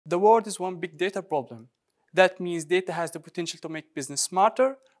The world is one big data problem. That means data has the potential to make business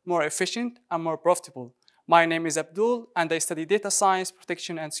smarter, more efficient, and more profitable. My name is Abdul, and I study data science,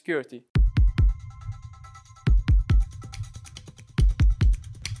 protection, and security.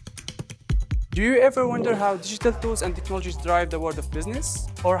 Do you ever wonder how digital tools and technologies drive the world of business?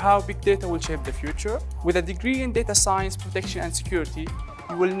 Or how big data will shape the future? With a degree in data science, protection, and security,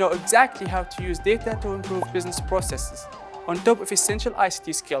 you will know exactly how to use data to improve business processes. On top of essential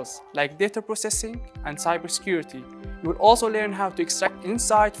ICT skills like data processing and cybersecurity, you will also learn how to extract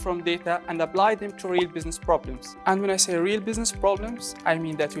insight from data and apply them to real business problems. And when I say real business problems, I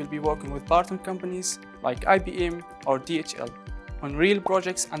mean that you'll be working with partner companies like IBM or DHL on real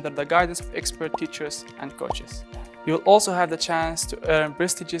projects under the guidance of expert teachers and coaches. You will also have the chance to earn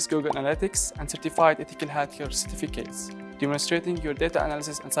prestigious Google Analytics and certified ethical hacker certificates, demonstrating your data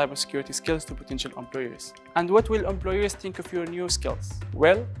analysis and cybersecurity skills to potential employers. And what will employers think of your new skills?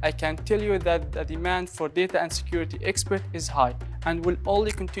 Well, I can tell you that the demand for data and security expert is high and will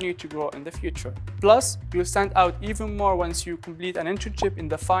only continue to grow in the future. Plus, you'll stand out even more once you complete an internship in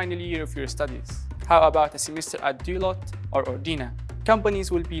the final year of your studies. How about a semester at Deloitte or Ordina? Companies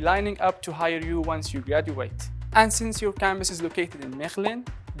will be lining up to hire you once you graduate. And since your campus is located in Mechelen,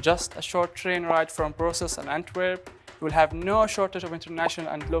 just a short train ride from Brussels and Antwerp, you will have no shortage of international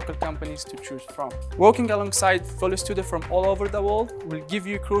and local companies to choose from. Working alongside fellow students from all over the world will give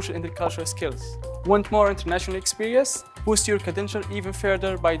you crucial intercultural skills. Want more international experience? Boost your credential even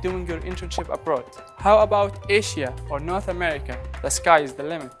further by doing your internship abroad. How about Asia or North America? The sky is the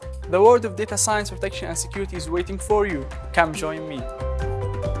limit. The world of data science, protection, and security is waiting for you. Come join me.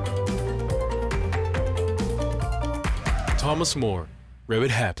 Thomas More, where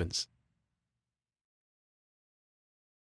it happens.